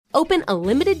Open a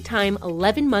limited-time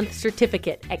 11-month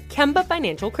certificate at Kemba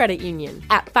Financial Credit Union.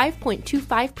 At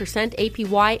 5.25%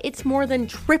 APY, it's more than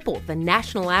triple the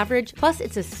national average, plus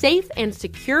it's a safe and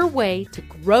secure way to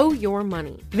grow your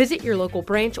money. Visit your local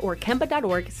branch or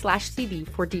kemba.org/CD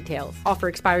for details. Offer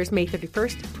expires May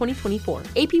 31st, 2024.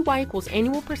 APY equals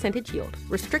annual percentage yield.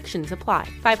 Restrictions apply.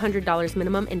 $500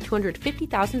 minimum and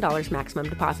 $250,000 maximum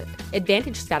deposit.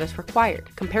 Advantage status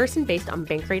required. Comparison based on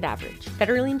bank rate average.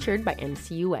 Federally insured by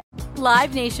NCUA.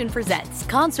 Live Nation presents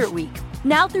Concert Week.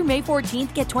 Now through May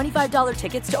 14th, get $25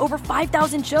 tickets to over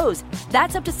 5,000 shows.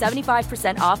 That's up to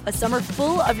 75% off a summer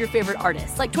full of your favorite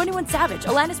artists like 21 Savage,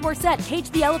 Alanis Morissette, Cage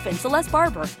the Elephant, Celeste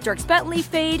Barber, Dierks Bentley,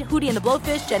 Fade, Hootie and the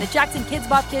Blowfish, Janet Jackson, Kidz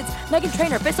Bop Kids, Meghan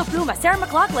Trainor, Peso Pluma, Sarah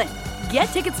McLachlan. Get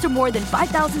tickets to more than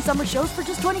 5,000 summer shows for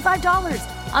just $25.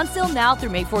 Until now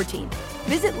through May 14th.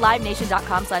 Visit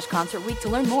LiveNation.com/Concert Week to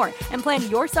learn more and plan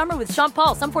your summer with Sean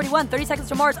Paul, Sum 41, 30 Seconds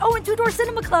to Mars, and Two Door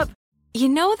Cinema Club. You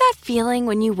know that feeling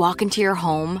when you walk into your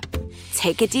home,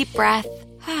 take a deep breath,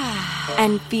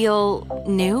 and feel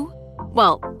new?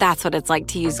 Well, that's what it's like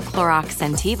to use Clorox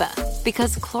Scentiva.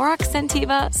 Because Clorox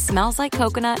Scentiva smells like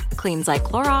coconut, cleans like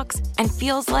Clorox, and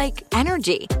feels like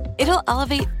energy. It'll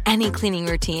elevate any cleaning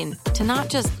routine to not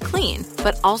just clean,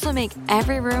 but also make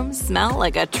every room smell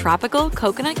like a tropical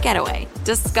coconut getaway.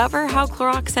 Discover how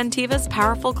Clorox Scentiva's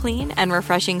powerful clean and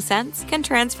refreshing scents can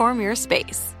transform your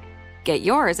space. Get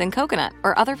yours in coconut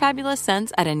or other fabulous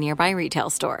scents at a nearby retail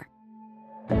store.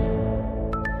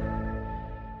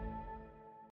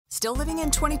 Still living in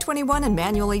 2021 and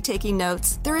manually taking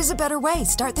notes? There is a better way.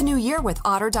 Start the new year with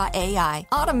Otter.ai.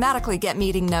 Automatically get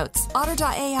meeting notes.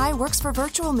 Otter.ai works for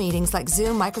virtual meetings like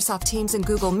Zoom, Microsoft Teams, and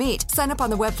Google Meet. Sign up on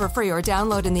the web for free or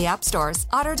download in the app stores.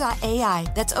 Otter.ai.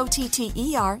 That's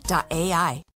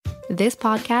OTTER.ai. This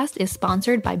podcast is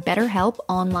sponsored by BetterHelp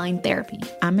Online Therapy.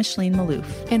 I'm Micheline Malouf.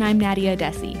 And I'm Nadia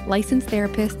Desi, licensed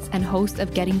therapists and host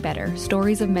of Getting Better,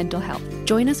 Stories of Mental Health.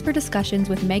 Join us for discussions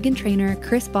with Meghan Trainor,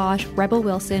 Chris Bosch, Rebel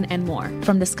Wilson, and more.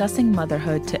 From discussing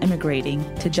motherhood to immigrating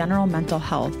to general mental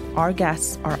health, our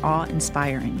guests are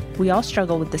awe-inspiring. We all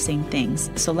struggle with the same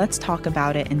things, so let's talk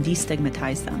about it and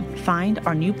destigmatize them. Find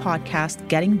our new podcast,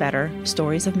 Getting Better,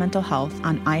 Stories of Mental Health,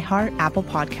 on iHeart, Apple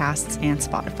Podcasts, and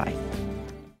Spotify.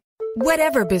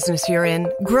 Whatever business you're in,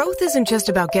 growth isn't just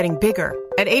about getting bigger.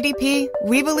 At ADP,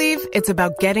 we believe it's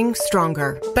about getting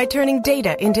stronger by turning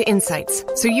data into insights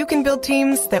so you can build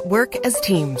teams that work as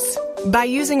teams. By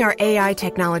using our AI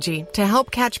technology to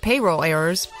help catch payroll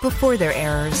errors before they're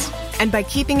errors. And by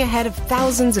keeping ahead of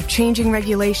thousands of changing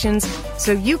regulations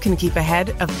so you can keep ahead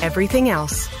of everything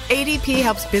else. ADP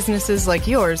helps businesses like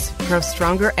yours grow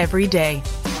stronger every day.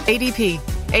 ADP,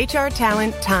 HR,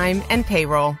 talent, time, and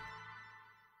payroll.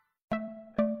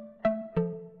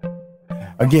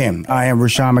 Again, I am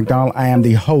Rashawn McDonald. I am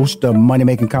the host of Money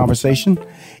Making Conversation.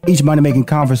 Each Money Making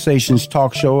Conversations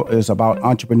talk show is about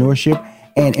entrepreneurship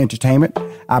and entertainment.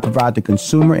 I provide the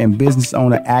consumer and business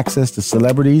owner access to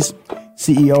celebrities,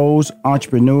 CEOs,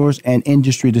 entrepreneurs, and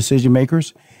industry decision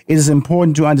makers. It is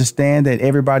important to understand that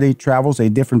everybody travels a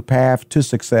different path to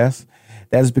success.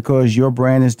 That is because your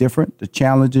brand is different. The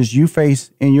challenges you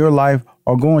face in your life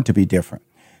are going to be different.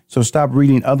 So stop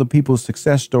reading other people's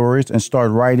success stories and start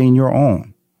writing your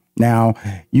own. Now,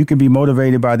 you can be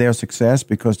motivated by their success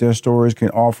because their stories can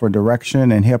offer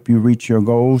direction and help you reach your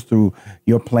goals through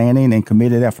your planning and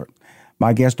committed effort.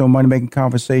 My guests on Money Making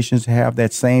Conversations have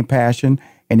that same passion,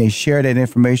 and they share that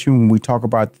information when we talk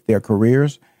about their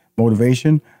careers,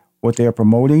 motivation, what they're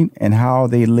promoting, and how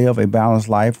they live a balanced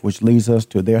life, which leads us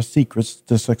to their secrets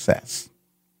to success.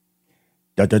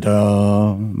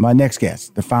 My next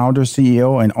guest, the founder,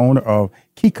 CEO, and owner of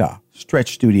Kika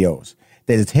Stretch Studios,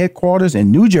 that is headquarters in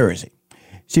New Jersey.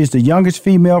 She is the youngest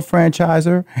female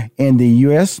franchisor in the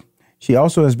U.S. She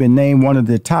also has been named one of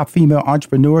the top female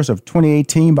entrepreneurs of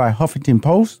 2018 by Huffington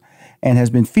Post and has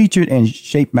been featured in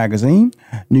Shape Magazine,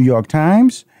 New York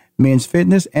Times, Men's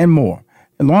Fitness, and more.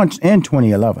 Launched in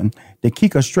 2011, the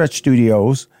Kika Stretch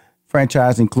Studios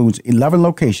franchise includes 11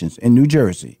 locations in New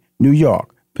Jersey, New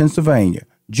York, Pennsylvania,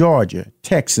 Georgia,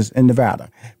 Texas, and Nevada.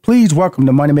 Please welcome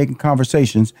to Money Making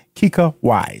Conversations, Kika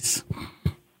Wise.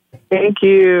 Thank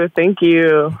you. Thank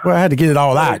you. Well, I had to get it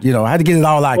all out. I had to get it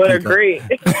all out. What Kika. a great.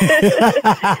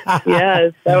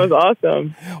 Yes, that was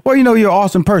awesome. Well, you're an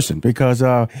awesome person because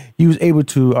you was able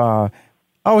to, I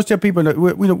always tell people that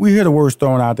we hear the words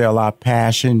thrown out there a lot,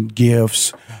 passion,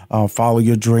 gifts, follow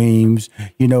your dreams.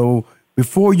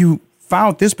 Before you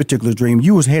found this particular dream,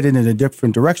 you was headed in a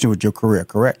different direction with your career,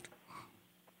 correct?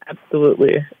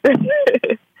 Absolutely.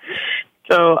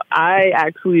 So I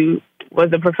actually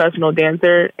was a professional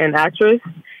dancer and actress,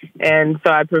 And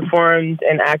so I performed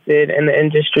and acted in the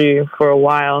industry for a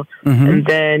while. And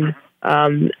then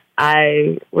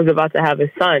I was about to have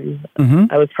a son.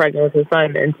 I was pregnant with a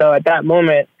son. And so at that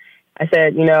moment, I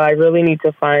said, I really need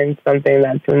to find something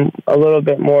that's a little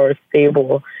bit more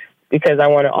stable because I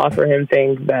want to offer him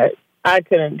things that I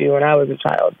couldn't do when I was a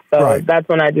child. So that's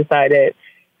when I decided,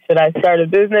 should I start a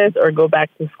business or go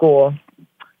back to school?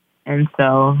 And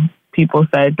so people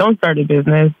said, don't start a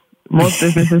business. Most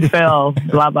businesses fail,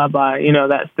 blah, blah, blah.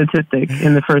 That statistic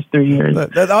in the first 3 years.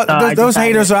 Those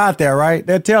haters are out there, right?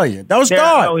 They'll tell you. Don't start.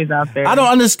 They're always out there. I don't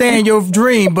understand your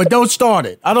dream, but don't start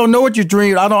it. I don't know what you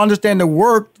dream. I don't understand the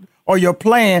work or your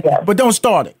plan, but don't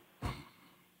start it.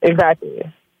 Exactly.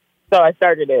 So I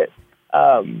started it.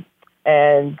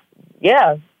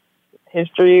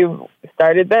 History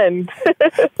started then.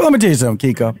 Let me tell you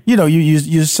something, Kika.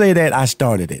 You say that I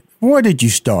started it. Where did you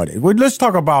start it? Well, let's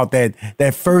talk about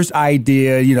that first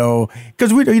idea,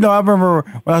 because I remember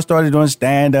when I started doing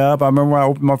stand-up. I remember when I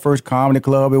opened my first comedy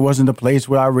club. It wasn't the place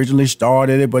where I originally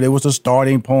started it, but it was a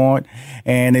starting point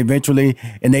and eventually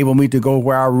enabled me to go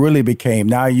where I really became.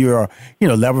 Now you're,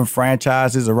 11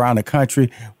 franchises around the country.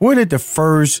 Where did the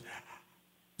first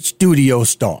studio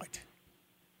start?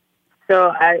 So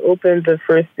I opened the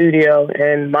first studio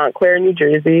in Montclair, New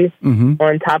Jersey,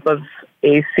 on top of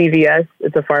a CVS.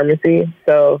 It's a pharmacy.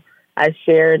 So I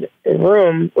shared a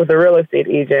room with a real estate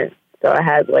agent. So I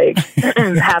had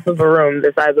half of a room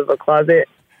the size of a closet,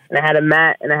 and I had a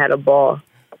mat and I had a ball.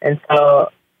 And so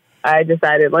I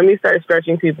decided, let me start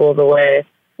stretching people the way,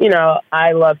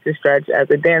 I love to stretch as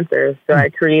a dancer. So I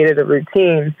created a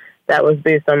routine that was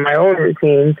based on my own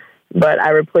routine, but I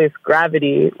replaced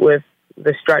gravity with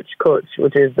the stretch coach,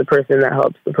 which is the person that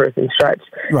helps the person stretch.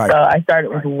 Right. So I started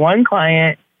with one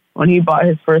client. When he bought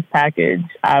his first package,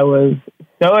 I was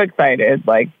so excited.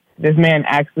 This man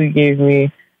actually gave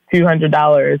me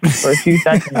 $200 for 2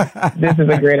 sessions. This is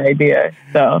a great idea.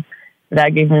 So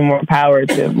that gave me more power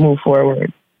to move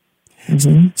forward.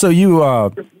 So you,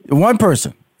 one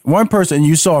person,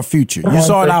 you saw a future. You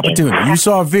saw an opportunity. You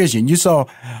saw a vision. You saw,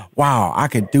 wow, I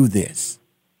could do this.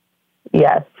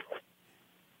 Yes.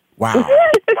 Wow.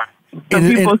 So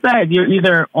people said you're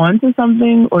either onto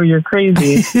something or you're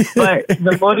crazy. But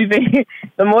the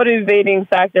motivating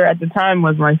factor at the time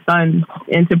was my son,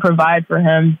 and to provide for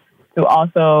him to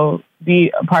also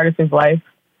be a part of his life.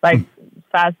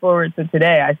 Fast forward to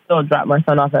today, I still drop my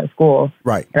son off at school.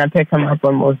 Right. And I pick him up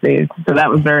on most days. So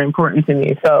that was very important to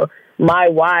me. So my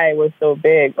why was so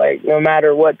big. No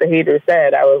matter what the haters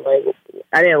said, I was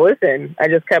I didn't listen. I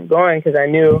just kept going because I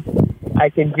knew I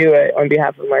could do it on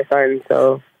behalf of my son.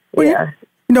 So, yeah.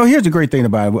 Here's the great thing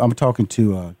about it. I'm talking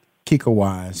to Kika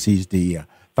Wise. He's the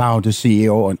founder,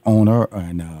 CEO, and owner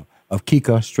of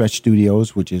Kika Stretch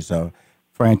Studios, which is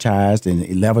franchised in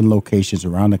 11 locations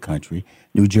around the country: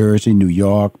 New Jersey, New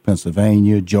York,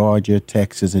 Pennsylvania, Georgia,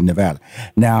 Texas, and Nevada.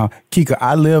 Now, Kika,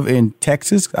 I live in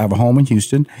Texas. I have a home in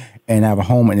Houston, and I have a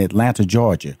home in Atlanta,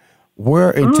 Georgia.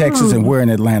 Where in Texas and where in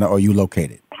Atlanta are you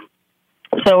located?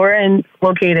 So we're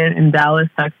located in Dallas,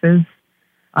 Texas,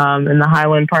 in the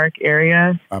Highland Park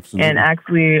area. Absolutely. And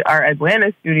actually, our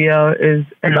Atlanta studio is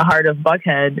in the heart of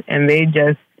Buckhead, and they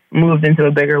just moved into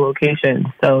a bigger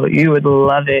location. So you would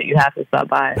love it. You have to stop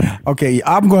by. Okay,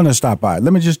 I'm going to stop by.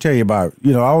 Let me just tell you about,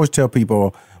 I always tell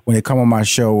people when they come on my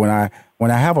show, when I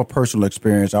have a personal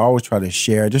experience, I always try to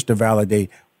share just to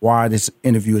validate why this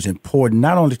interview is important,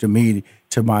 not only to me,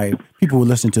 to my people who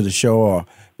listen to the show, or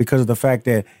because of the fact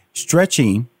that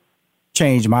stretching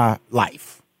changed my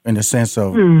life in the sense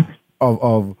of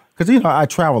because I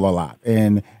travel a lot,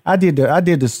 and I did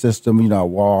the system. I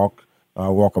walk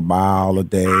a mile a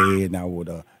day, and I would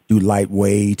do light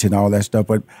weights and all that stuff.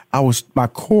 But my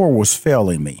core was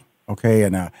failing me. Okay,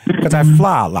 and because I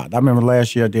fly a lot. I remember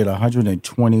last year I did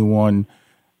 121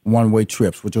 one-way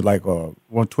trips, which was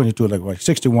 122, like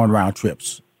 61 round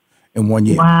trips in 1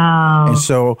 year. Wow. And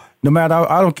so no matter,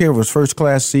 I don't care if it was first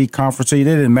class seat, conference seat, it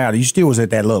didn't matter. You still was at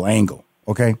that little angle.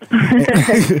 Okay.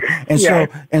 And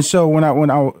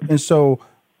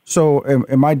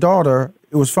my daughter,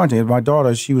 it was funny. My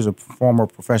daughter, she was a former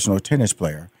professional tennis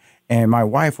player, and my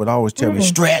wife would always tell me,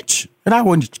 stretch. And I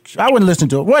wouldn't listen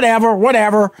to it.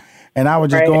 Whatever. And I would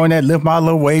just go in there, lift my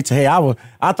little weights. Hey, I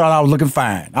thought I was looking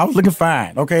fine.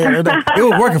 Okay. It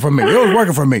was working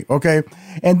for me. Okay.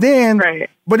 And then,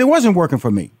 but it wasn't working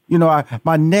for me.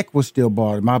 My neck was still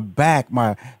bothered. My back,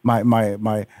 my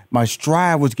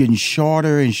stride was getting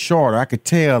shorter and shorter. I could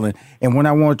tell. And when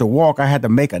I wanted to walk, I had to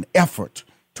make an effort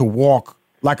to walk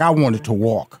like I wanted to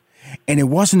walk. And it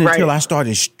wasn't until I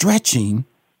started stretching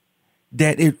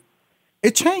that it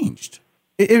changed.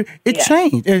 It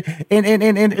changed. And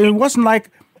it wasn't like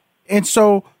And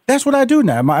so that's what I do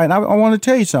now. And I want to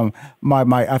tell you something.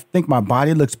 I think my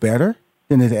body looks better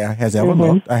than it has ever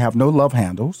looked. I have no love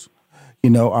handles.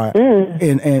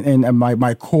 And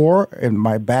my core and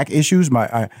my back issues,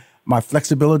 my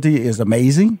flexibility is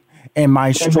amazing, and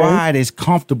my stride is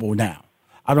comfortable now.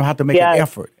 I don't have to make an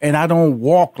effort, and I don't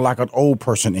walk like an old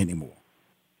person anymore.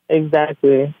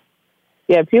 Exactly.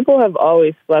 Yeah, people have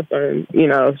always slept on,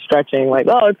 stretching, like,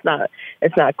 oh, it's not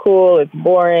cool, it's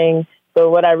boring. So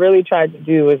what I really tried to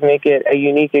do was make it a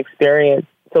unique experience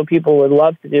so people would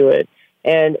love to do it.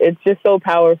 And it's just so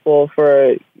powerful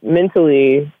for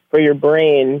mentally, for your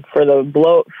brain, for the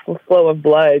flow of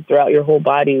blood throughout your whole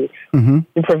body, to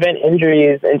prevent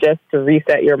injuries and just to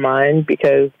reset your mind,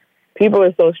 because people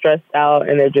are so stressed out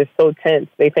and they're just so tense.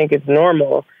 They think it's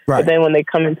normal. Right. But then when they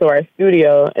come into our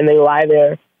studio and they lie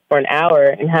there for an hour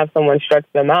and have someone stretch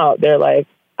them out, they're like,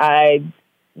 I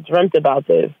dreamt about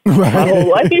this my whole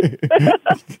life.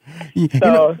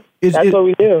 That's what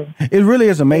we do. It really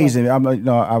is amazing. I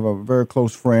have a very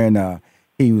close friend.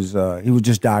 He was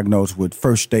just diagnosed with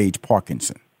first stage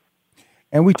Parkinson,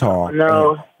 and we talked.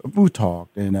 We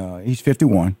talked, and he's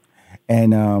 51,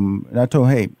 and I told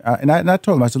him, I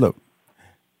told him, I said, look,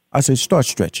 I said, start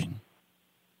stretching.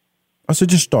 I said,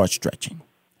 just start stretching.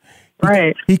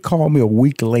 Right. He called me a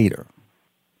week later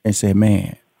and said,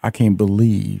 man, I can't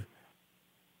believe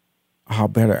how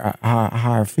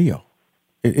I feel.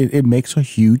 It makes a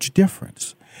huge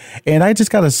difference. And I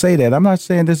just got to say that. I'm not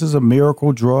saying this is a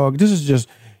miracle drug. This is just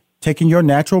taking your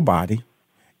natural body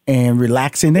and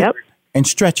relaxing it and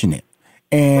stretching it.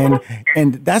 And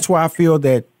that's why I feel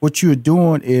that what you're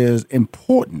doing is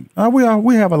important.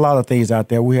 We have a lot of things out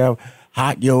there. We have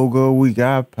hot yoga. We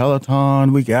got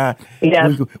Peloton. We got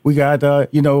Pilates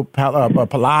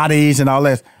and all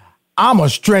that. I'm a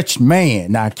stretched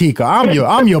man now, Kika. I'm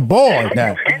your boy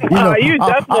now. You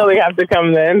definitely have to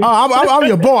come then. I'm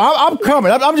your boy. I'm coming.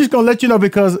 I'm just gonna let you know,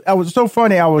 because it was so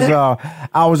funny. I was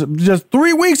just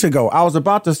 3 weeks ago. I was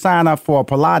about to sign up for a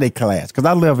Pilates class because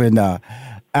I live in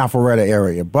Alpharetta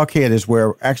area. Buckhead is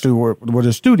where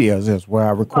the studios is, where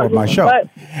I record my show.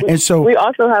 And so we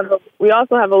also have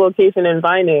a location in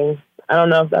Vining. I don't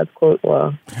know if that's close.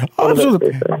 Well,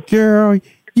 absolutely, girl.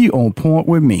 You on point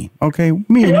with me, okay?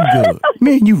 Me and you good.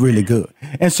 Me and you really good.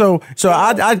 And so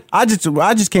I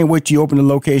just can't wait till you open the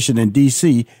location in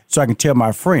D.C. so I can tell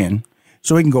my friend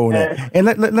so he can go there. And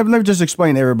let me just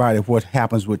explain to everybody what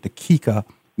happens with the Kika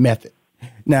method.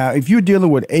 Now, if you're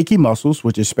dealing with achy muscles,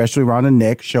 which is especially around the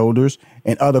neck, shoulders,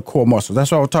 and other core muscles,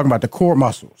 that's what I was talking about, the core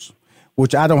muscles,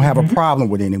 which I don't have a problem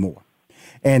with anymore.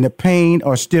 And the pain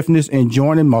or stiffness in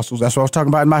joint and muscles, that's what I was talking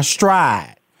about in my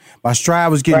stride. My stride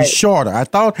was getting shorter. I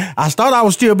thought I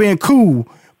was still being cool,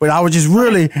 but I was just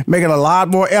really making a lot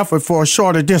more effort for a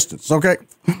shorter distance, okay?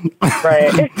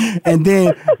 Right. And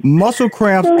then muscle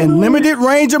cramps and limited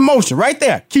range of motion, right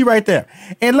there, key right there.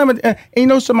 And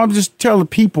something I'm just telling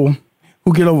people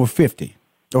who get over 50,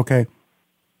 okay?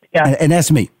 Yeah. And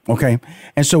that's me, okay?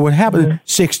 And so what happens,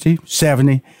 60,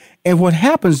 70, and what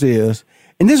happens is,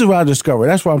 and this is what I discovered,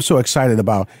 that's why I'm so excited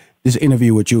about this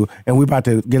interview with you, and we're about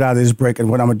to get out of this break. And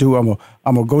what I'm gonna do, I'm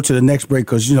gonna go to the next break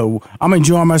because I'm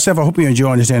enjoying myself. I hope you're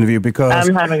enjoying this interview because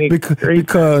I'm having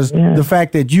because the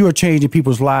fact that you are changing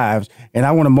people's lives, and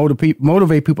I want to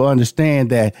motivate people to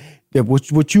understand that what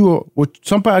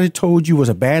somebody told you was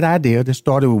a bad idea that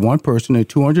started with one person and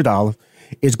 $200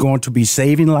 is going to be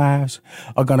saving lives,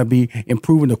 are going to be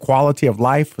improving the quality of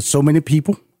life for so many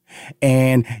people,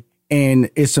 and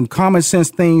it's some common sense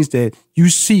things that you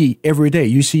see every day.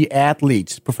 You see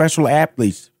athletes, professional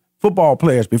athletes, football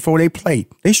players, before they play,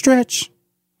 they stretch.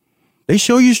 They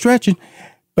show you stretching.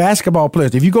 Basketball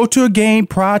players, if you go to a game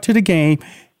prior to the game,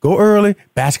 go early,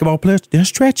 basketball players, they're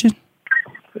stretching.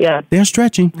 Yeah. They're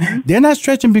stretching. Mm-hmm. They're not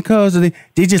stretching because they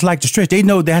just like to stretch. They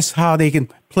know that's how they can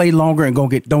play longer and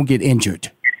don't get injured.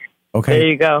 Okay. There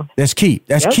you go. That's key.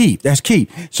 That's key. That's key.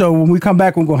 So when we come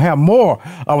back, we're going to have more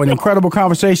of an incredible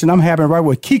conversation I'm having right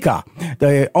with Kika,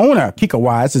 the owner. Kika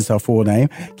Wise is her full name.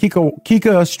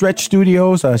 Kika Stretch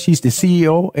Studios. She's the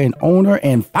CEO and owner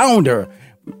and founder.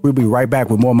 We'll be right back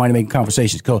with more Money Making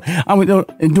Conversations.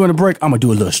 And during the break, I'm going to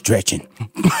do a little stretching.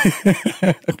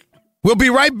 We'll be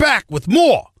right back with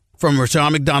more from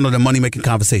Rushion McDonald and Money Making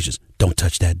Conversations. Don't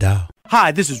touch that dial.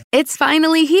 Hi, this is... It's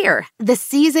finally here, the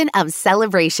season of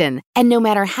celebration. And no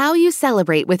matter how you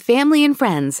celebrate with family and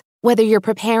friends, whether you're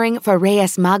preparing for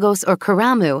Reyes Magos or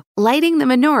Karamu, lighting the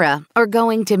menorah, or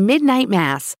going to midnight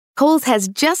mass, Kohl's has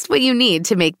just what you need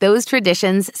to make those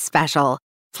traditions special.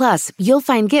 Plus, you'll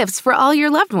find gifts for all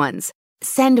your loved ones.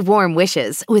 Send warm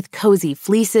wishes with cozy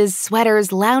fleeces, sweaters,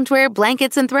 loungewear,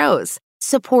 blankets, and throws.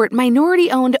 Support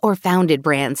minority-owned or founded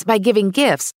brands by giving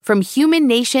gifts from Human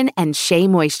Nation and Shea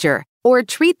Moisture. Or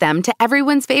treat them to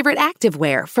everyone's favorite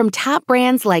activewear from top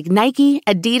brands like Nike,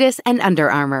 Adidas, and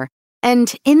Under Armour.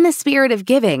 And in the spirit of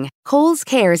giving, Kohl's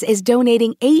Cares is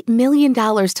donating $8 million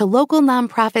to local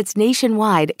nonprofits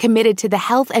nationwide committed to the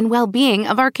health and well-being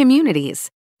of our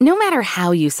communities. No matter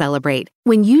how you celebrate,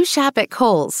 when you shop at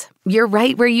Kohl's, you're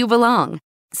right where you belong.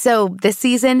 So this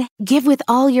season, give with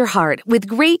all your heart with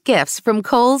great gifts from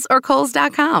Kohl's or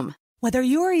Kohls.com. Whether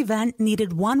your event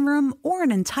needed one room or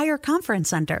an entire conference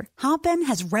center, Hopin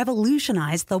has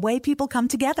revolutionized the way people come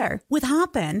together. With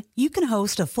Hopin, you can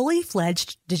host a fully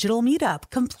fledged digital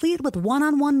meetup, complete with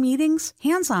one-on-one meetings,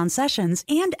 hands-on sessions,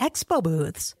 and expo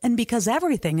booths. And because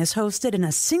everything is hosted in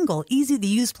a single,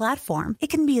 easy-to-use platform,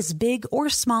 it can be as big or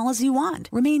small as you want,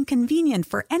 remain convenient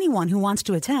for anyone who wants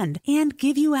to attend, and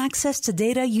give you access to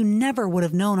data you never would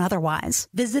have known otherwise.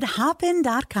 Visit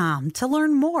hopin.com to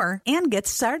learn more and get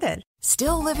started.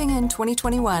 Still living in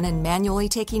 2021 and manually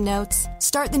taking notes?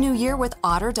 Start the new year with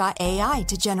Otter.ai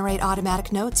to generate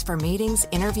automatic notes for meetings,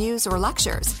 interviews, or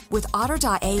lectures. With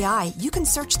Otter.ai, you can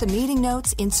search the meeting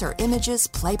notes, insert images,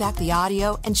 play back the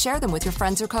audio, and share them with your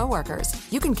friends or coworkers.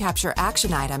 You can capture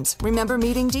action items, remember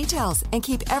meeting details, and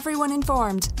keep everyone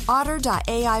informed.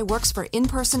 Otter.ai works for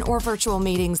in-person or virtual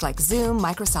meetings like Zoom,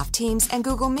 Microsoft Teams, and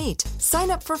Google Meet. Sign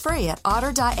up for free at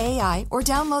Otter.ai or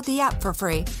download the app for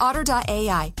free.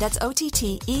 Otter.ai, that's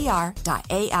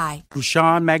OTTER.ai.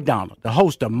 Rushion McDonald, the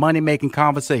host of Money Making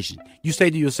Conversation. You say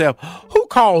to yourself, who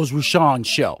calls Rushion's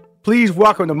show? Please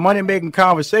welcome to Money Making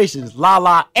Conversations,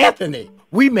 Lala Anthony.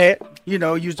 We met,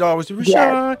 you used to always say, Rushion,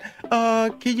 Yes.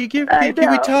 Can we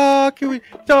talk? Can we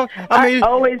talk? I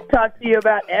always talk to you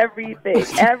about everything.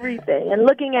 And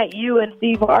looking at you and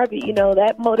Steve Harvey,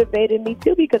 that motivated me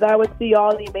too, because I would see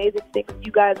all the amazing things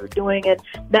you guys were doing and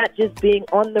not just being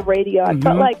on the radio. I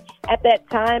felt like at that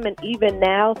time and even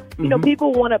now,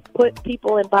 people want to put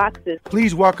people in boxes.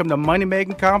 Please welcome to Money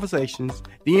Making Conversations,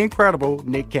 the incredible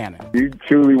Nick Cannon. You're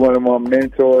truly one of my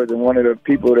mentors and one of the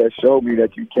people that showed me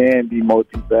that you can be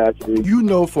multifaceted. You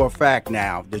know for a fact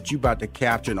now that you're about to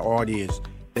capture an audience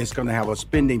that's going to have a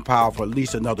spending power for at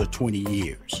least another 20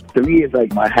 years. To me, it's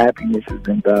like my happiness is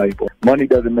invaluable. Money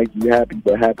doesn't make you happy,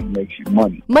 but happy makes you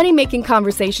money. Money Making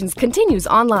Conversations continues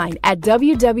online at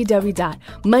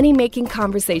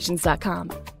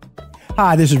www.moneymakingconversations.com.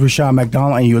 Hi, this is Rushion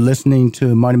McDonald, and you're listening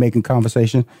to Money Making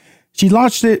Conversation. She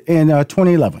launched it in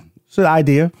 2011. It's an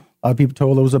idea. A lot of people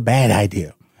told her it was a bad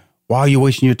idea. Why are you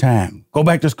wasting your time? Go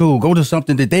back to school. Go to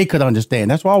something that they could understand.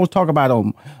 That's what I always talk about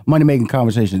on Money Making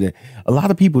Conversation. That a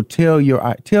lot of people tell you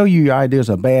your ideas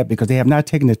are bad because they have not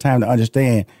taken the time to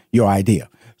understand your idea.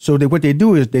 So what they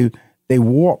do is they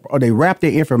warp or they wrap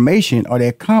their information or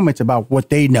their comments about what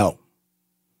they know,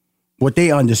 what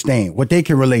they understand, what they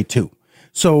can relate to.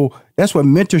 So that's where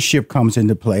mentorship comes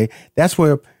into play. That's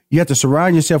where you have to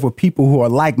surround yourself with people who are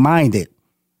like-minded.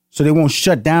 So they won't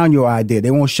shut down your idea.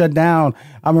 They won't shut down.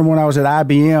 I remember when I was at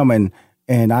IBM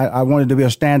and I wanted to be a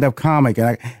stand-up comic.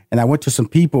 And I went to some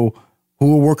people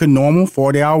who were working normal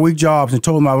 40-hour-week jobs and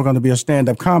told them I was going to be a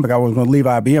stand-up comic. I was going to leave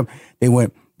IBM. They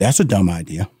went, that's a dumb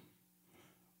idea.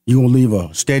 You're going to leave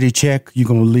a steady check. You're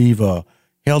going to leave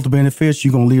health benefits.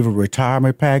 You're going to leave a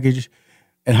retirement package.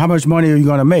 And how much money are you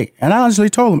going to make? And I honestly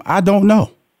told them, I don't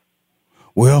know.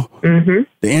 Well, the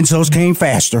insults came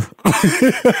faster.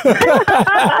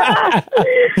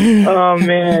 Oh,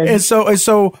 man. And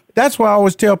so that's why I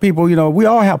always tell people, we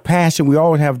all have passion. We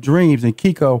all have dreams. And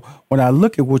Kiko, when I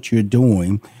look at what you're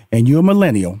doing, and you're a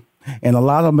millennial, and a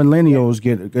lot of millennials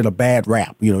get a bad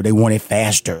rap. They want it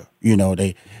faster. They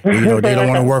don't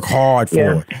want to work hard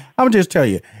for it. I'm just tell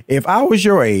you, if I was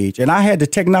your age and I had the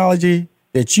technology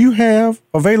that you have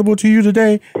available to you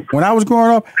today, when I was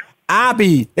growing up,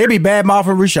 they'd be bad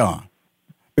mouthing Rushion.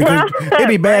 Because they'd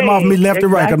be bad mouthing me left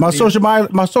and right. Because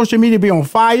my social media be on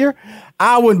fire.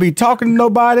 I wouldn't be talking to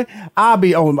nobody. I'll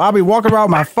be walking around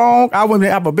with my phone. I wouldn't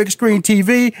have a big screen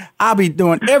TV. I'll be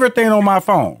doing everything on my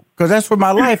phone. Because that's what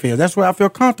my life is. That's what I feel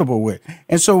comfortable with.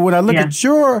 And so when I look at this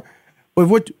is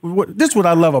what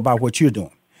I love about what you're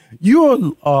doing.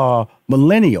 You're a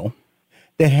millennial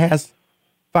that has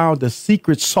found the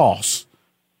secret sauce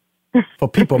for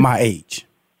people my age.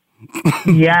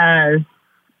 Yes.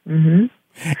 And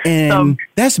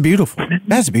that's beautiful.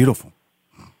 That's beautiful.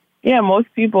 Yeah, most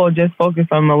people just focus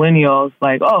on millennials,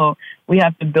 like, we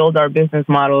have to build our business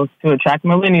models to attract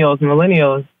millennials. And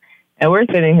we're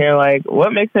sitting here like,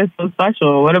 what makes us so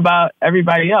special? What about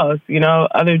everybody else,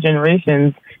 other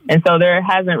generations? And so there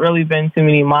hasn't really been too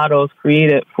many models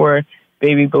created for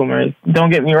baby boomers.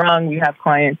 Don't get me wrong, we have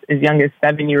clients as young as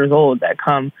 7 years old that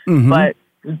come, but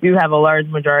do have a large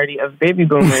majority of baby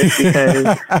boomers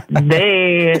because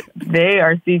they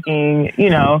are seeking,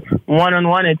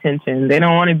 one-on-one attention. They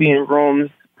don't want to be in rooms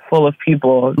full of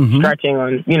people stretching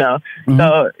on,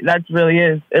 So it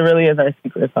really is our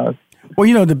secret sauce.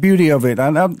 Well, the beauty of it,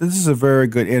 this is a very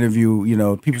good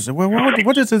interview. People say, well,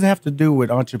 what does this have to do with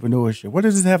entrepreneurship? What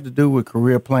does this have to do with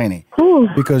career planning?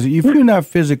 Because if you're not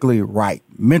physically right,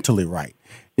 mentally right,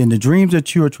 then the dreams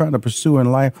that you are trying to pursue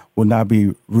in life will not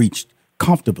be reached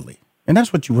comfortably. And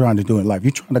that's what you're trying to do in life.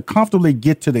 You're trying to comfortably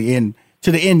get to the end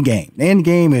game. The end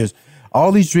game is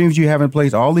all these dreams you have in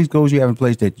place, all these goals you have in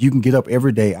place that you can get up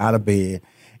every day out of bed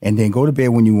and then go to bed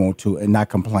when you want to and not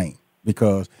complain,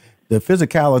 because the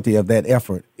physicality of that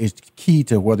effort is key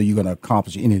to whether you're going to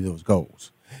accomplish any of those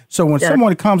goals. So when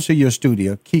someone comes to your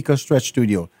studio, Kika Stretch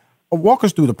Studio, walk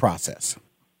us through the process.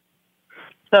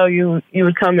 So you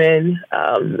would come in,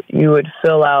 you would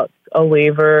fill out a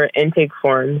waiver intake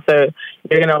form. So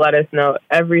you're going to let us know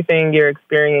everything you're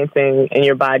experiencing in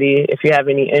your body. If you have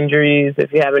any injuries,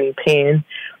 if you have any pain,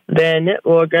 then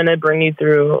we're going to bring you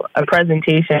through a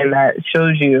presentation that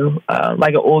shows you,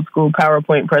 like an old school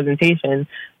PowerPoint presentation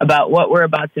about what we're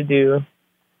about to do,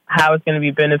 how it's going to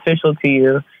be beneficial to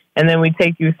you. And then we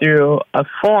take you through a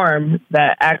form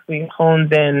that actually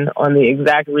hones in on the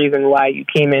exact reason why you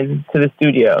came into the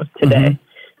studio today.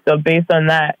 So based on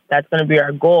that, that's going to be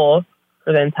our goal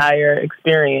for the entire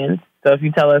experience. So if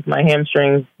you tell us my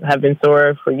hamstrings have been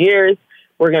sore for years,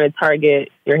 we're going to target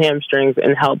your hamstrings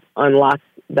and help unlock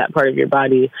that part of your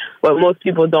body. What most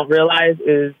people don't realize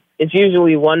is it's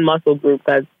usually one muscle group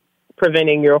that's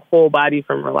preventing your whole body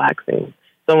from relaxing.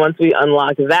 So once we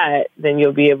unlock that, then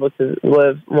you'll be able to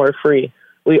live more free.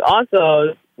 We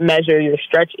also measure your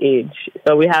stretch age.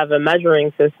 So we have a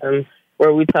measuring system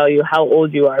where we tell you how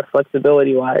old you are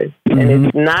flexibility-wise.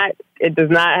 And it does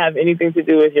not have anything to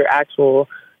do with your actual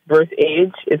birth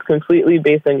age. It's completely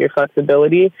based on your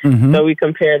flexibility. So we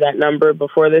compare that number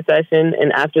before the session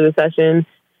and after the session.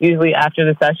 Usually after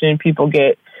the session, people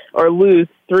get or lose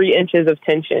 3 inches of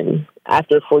tension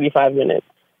after 45 minutes.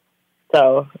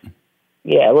 So,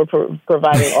 yeah, we're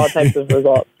providing all types of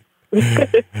results.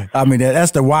 I mean,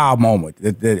 that's the wow moment.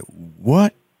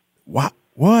 What?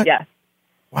 Yes.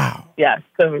 Wow. Yeah.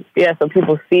 So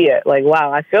people see it like,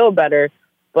 wow, I feel better,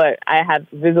 but I have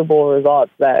visible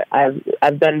results that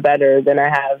I've done better than I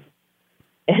have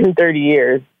in 30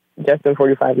 years. Just in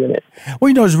 45 minutes.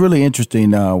 Well, it's really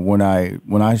interesting when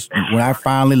I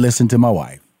finally listened to my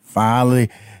wife. Finally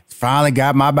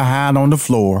got my behind on the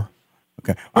floor.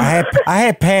 Okay, I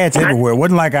had pads everywhere.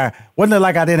 Wasn't like I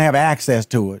didn't have access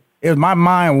to it. It was, my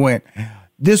mind went,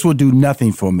 this will do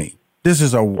nothing for me. This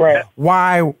is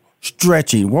why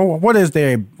stretching? What is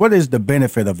the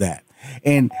benefit of that?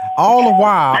 And all the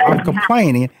while I'm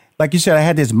complaining. Like you said, I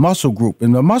had this muscle group,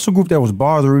 and the muscle group that was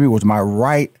bothering me was my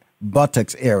right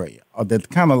buttocks area, or the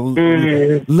kind of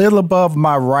little above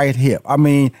my right hip. I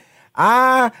mean,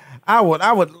 I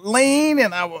would lean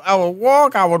and I would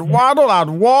walk, I would waddle, I'd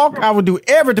walk, I would do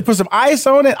everything to put some ice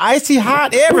on it, icy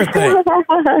hot, everything.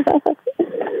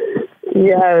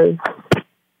 Yes.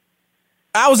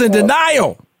 I was in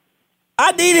denial.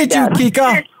 I needed you,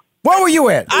 Kika. Where were you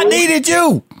at? I needed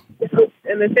you.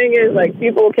 And the thing is, like,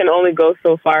 people can only go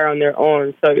so far on their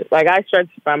own. So, like, I stretch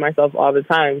by myself all the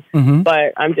time,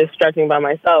 but I'm just stretching by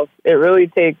myself. It really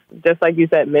takes, just like you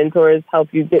said, mentors help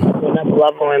you get to another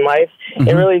level in life.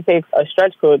 It really takes a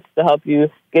stretch coach to help you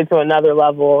get to another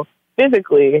level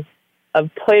physically, a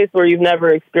place where you've never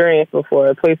experienced before,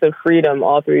 a place of freedom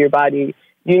all through your body.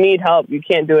 You need help. You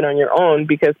can't do it on your own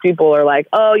because people are like,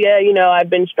 oh, yeah, I've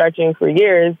been stretching for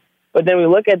years. But then we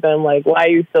look at them like, why are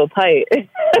you still tight?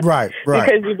 Right.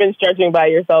 Because you've been stretching by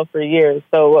yourself for years.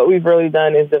 So what we've really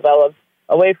done is develop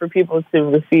a way for people to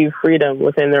receive freedom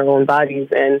within their own bodies.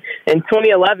 And in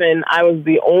 2011, I was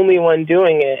the only one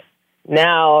doing it.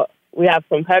 Now we have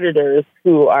competitors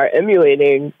who are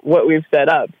emulating what we've set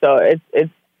up. So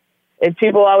it's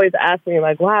people always ask me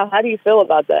like, wow, how do you feel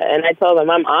about that? And I tell them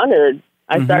I'm honored.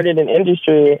 I started an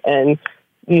industry and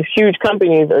these huge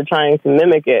companies are trying to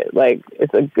mimic it. Like,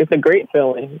 it's a great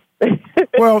feeling.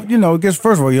 Well, because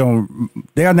first of all,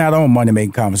 they're not on Money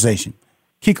Making Conversation.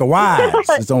 Kika Wise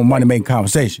is on Money Making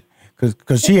Conversation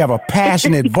because she have a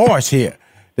passionate voice here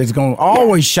that's going to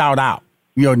always shout out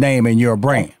your name and your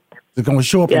brand. It's going to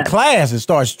show up in class and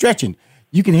start stretching.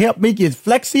 You can help me get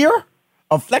flexible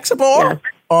or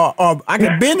I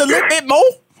can bend a little bit more.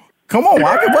 Come on,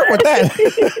 I can work with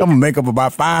that. I'm going to make up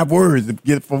about 5 words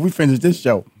before we finish this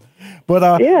show.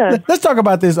 But let's talk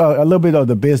about this, a little bit of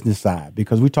the business side,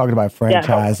 because we're talking about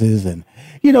franchises and,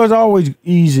 it's always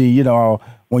easy,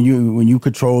 when you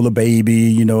control the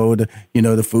baby,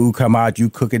 the food come out, you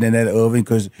cook it in that oven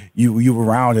because you were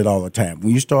around it all the time.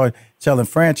 When you start selling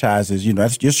franchises,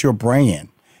 that's just your brand,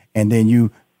 and then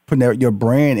you putting your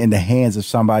brand in the hands of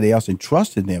somebody else and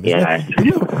trusting them. Yeah.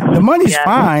 The money's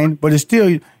fine, but it's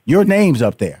still your name's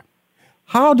up there.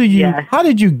 How did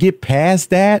you get past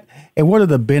that, and what are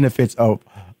the benefits of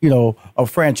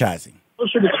franchising?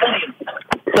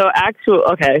 So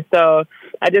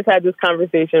I just had this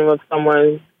conversation with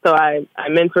someone. So I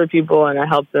mentor people and I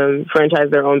help them franchise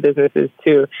their own businesses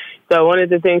too. So one of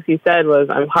the things he said was,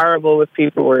 I'm horrible with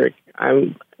paperwork.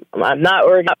 I'm not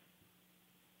organized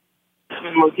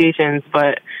in locations,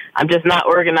 but I'm just not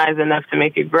organized enough to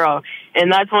make it grow.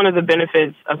 And that's one of the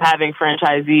benefits of having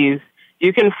franchisees.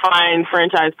 You can find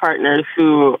franchise partners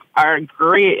who are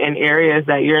great in areas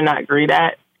that you're not great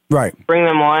at. Right. Bring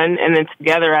them on, and then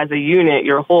together as a unit,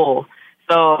 you're whole.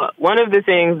 So one of the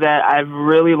things that I've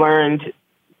really learned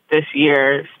this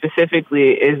year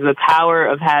specifically is the power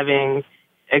of having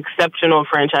exceptional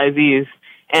franchisees.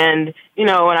 And,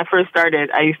 when I first started,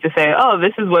 I used to say, oh,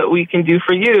 this is what we can do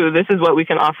for you. This is what we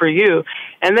can offer you.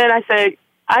 And then I said,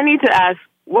 I need to ask,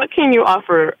 what can you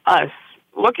offer us?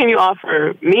 What can you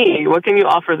offer me? What can you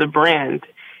offer the brand?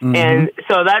 Mm-hmm. And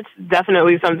so that's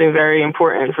definitely something very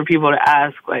important for people to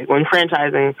ask, like when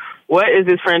franchising, what is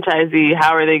this franchisee?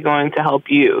 How are they going to help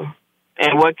you?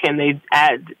 And what can they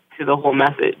add to the whole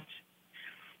message?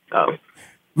 So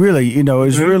really,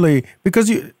 it's really because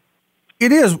you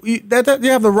have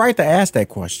the right to ask that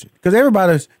question,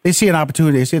 because they see an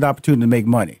opportunity to make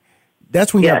money.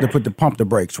 That's when you have to pump the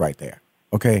brakes right there.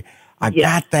 Okay. I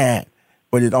got that.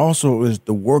 But it also is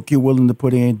the work you're willing to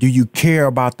put in. Do you care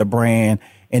about the brand?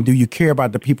 And do you care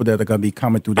about the people that are going to be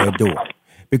coming through that door?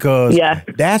 Because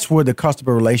that's where the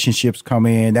customer relationships come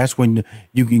in. That's when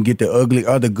you can get the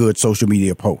other good social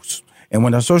media posts. And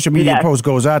when a social media post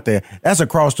goes out there, that's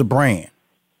across the brand.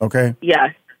 Okay? Yeah.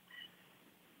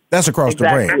 That's across the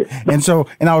brand.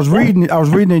 And I was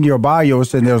reading in your bio, it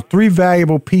said there's 3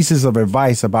 valuable pieces of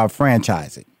advice about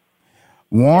franchising.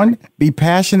 1, be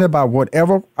passionate about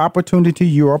whatever opportunity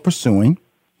you are pursuing.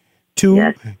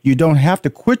 2, you don't have to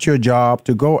quit your job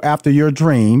to go after your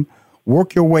dream.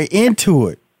 Work your way into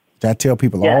it. I tell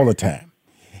people all the time.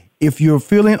 If you're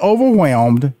feeling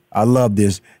overwhelmed, I love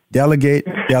this, delegate,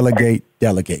 delegate,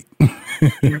 delegate.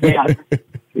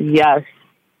 Yes.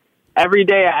 Every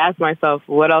day I ask myself,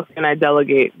 what else can I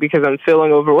delegate? Because I'm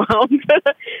feeling overwhelmed.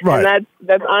 Right. And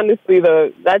that's honestly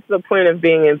that's the point of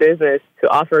being in business, to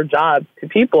offer jobs to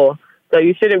people. So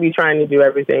you shouldn't be trying to do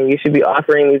everything. You should be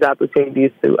offering these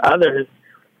opportunities to others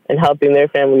and helping their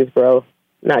families grow,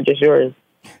 not just yours.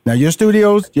 Now, your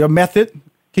studios, your method,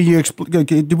 can you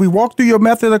did we walk through your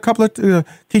method a couple of, can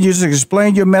you just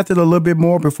explain your method a little bit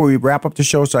more before we wrap up the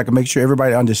show so I can make sure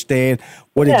everybody understand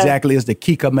what exactly is the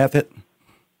Kika method?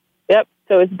 Yep.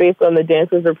 So it's based on the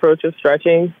dancer's approach of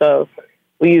stretching. So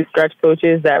we use stretch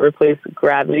coaches that replace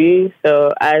gravity.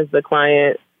 So as the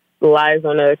client lies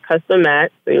on a custom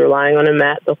mat, so you're lying on a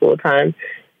mat the whole time,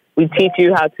 we teach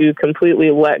you how to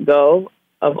completely let go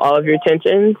of all of your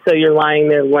tension. So you're lying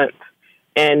there limp,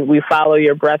 and we follow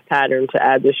your breath pattern to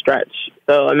add the stretch.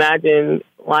 So imagine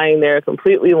lying there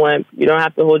completely limp. You don't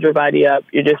have to hold your body up.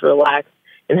 You're just relaxed,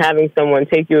 and having someone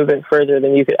take you a bit further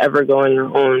than you could ever go on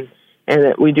your own. And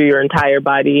that we do your entire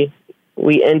body.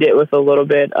 We end it with a little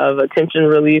bit of a tension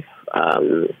relief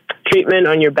treatment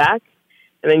on your back.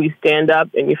 And then you stand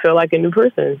up and you feel like a new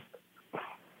person.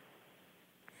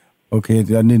 Okay,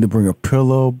 I need to bring a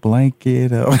pillow,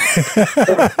 blanket. We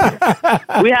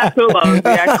have pillows.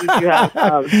 We actually do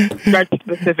have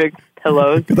stretch-specific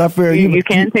pillows. I feel you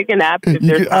can take a nap if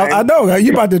there's time. I know.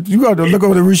 You got to look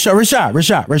over the Rashad.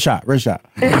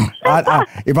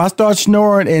 If I start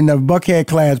snoring in the Buckhead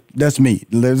class, that's me.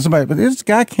 Somebody, but this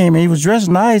guy came in, he was dressed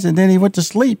nice, and then he went to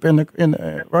sleep right in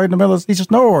the middle of, he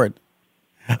snored.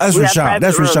 That's Rashawn.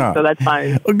 That's Rashawn. So that's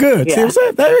fine. Oh, good. Yeah.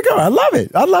 See, there you go. I love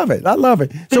it.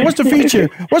 So what's the future?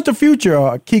 What's the future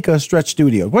of Kika Stretch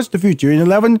Studio? What's the future? In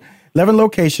 11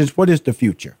 locations, what is the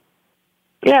future?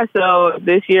 Yeah, so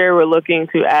this year we're looking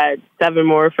to add 7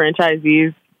 more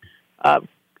franchisees,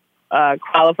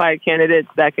 qualified candidates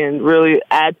that can really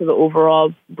add to the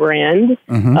overall brand.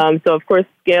 Mm-hmm. So, of course,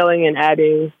 scaling and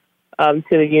adding to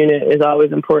the unit is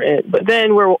always important. But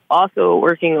then we're also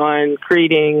working on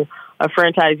creating a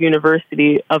franchise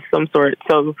university of some sort.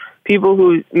 So people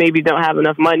who maybe don't have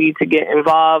enough money to get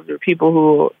involved, or people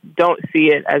who don't see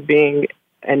it as being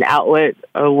an outlet,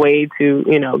 a way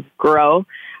to, grow.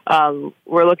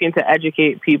 We're looking to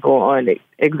educate people on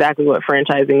exactly what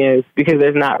franchising is, because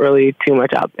there's not really too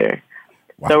much out there.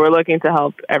 Wow. So we're looking to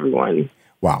help everyone.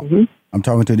 Wow. Mm-hmm. I'm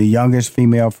talking to the youngest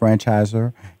female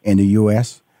franchisor in the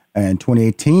U.S. In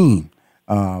 2018,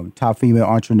 top female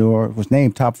entrepreneur was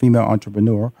named top female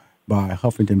entrepreneur by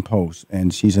Huffington Post,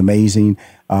 and she's amazing.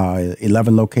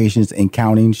 11 locations and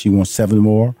counting. She wants 7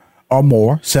 or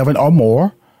more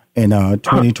in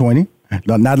 2020.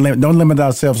 Don't limit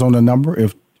ourselves on the number.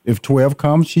 If 12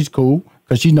 comes, she's cool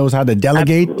because she knows how to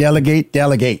delegate.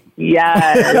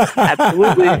 Yes,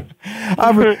 absolutely.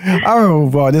 I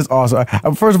remember, this is awesome.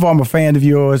 First of all, I'm a fan of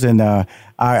yours, and I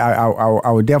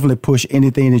would definitely push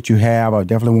anything that you have. I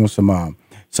definitely want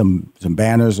some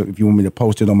banners. If you want me to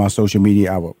post it on my social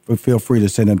media, I will feel free to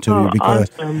send them to you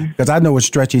because I know what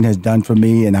stretching has done for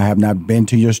me, and I have not been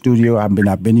to your studio. I've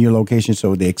been to your location,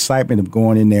 so the excitement of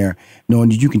going in there, knowing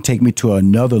that you can take me to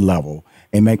another level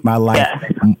and make my life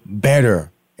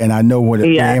better. And I know what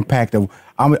the impact of.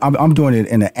 I'm doing it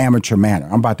in an amateur manner.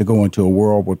 I'm about to go into a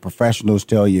world where professionals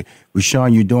tell you,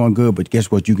 Rushion, you're doing good, but guess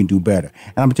what? You can do better.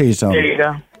 And I'm going to tell you something. There you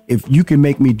go. If you can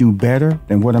make me do better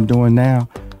than what I'm doing now,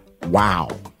 wow.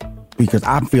 Because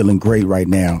I'm feeling great right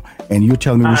now. And you're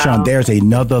telling me, Rushion, there's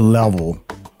another level.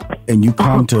 And you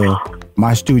come to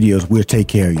my studios, we'll take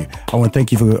care of you. I want to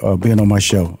thank you for being on my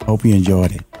show. Hope you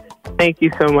enjoyed it. Thank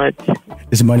you so much.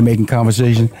 This is Money Making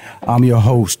Conversation. I'm your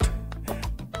host,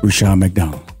 Rushion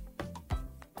McDonald.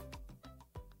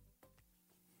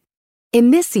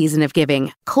 In this season of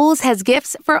giving, Kohl's has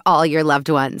gifts for all your loved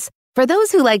ones. For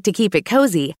those who like to keep it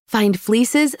cozy, find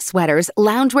fleeces, sweaters,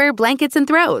 loungewear, blankets, and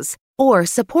throws. Or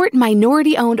support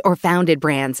minority-owned or founded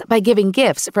brands by giving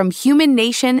gifts from Human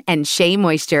Nation and Shea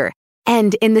Moisture.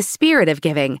 And in the spirit of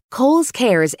giving, Kohl's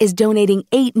Cares is donating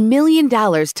 $8 million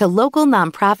to local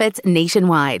nonprofits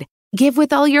nationwide. Give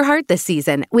with all your heart this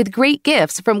season with great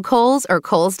gifts from Kohl's or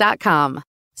Kohls.com.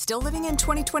 Still living in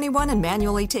 2021 and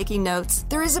manually taking notes?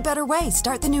 There is a better way.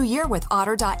 Start the new year with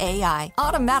Otter.ai.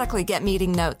 Automatically get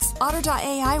meeting notes.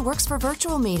 Otter.ai works for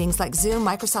virtual meetings like Zoom,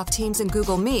 Microsoft Teams, and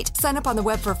Google Meet. Sign up on the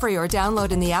web for free or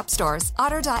download in the app stores.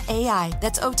 Otter.ai.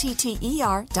 That's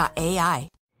OTTER.ai.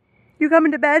 You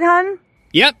coming to bed, hon?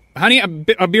 Yep, honey,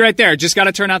 I'll be right there. Just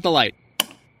gotta turn out the light.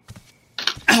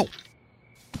 Ow!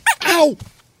 Ow!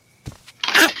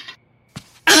 Ow!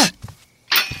 Ah!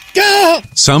 Ah!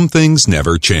 Some things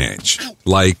never change.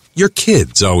 Like your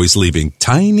kids always leaving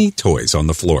tiny toys on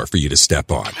the floor for you to step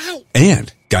on.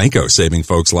 And Geico saving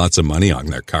folks lots of money on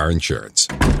their car insurance.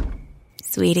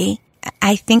 Sweetie,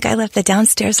 I think I left the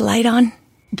downstairs light on.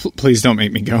 Please don't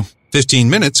make me go. 15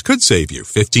 minutes could save you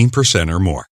 15% or more.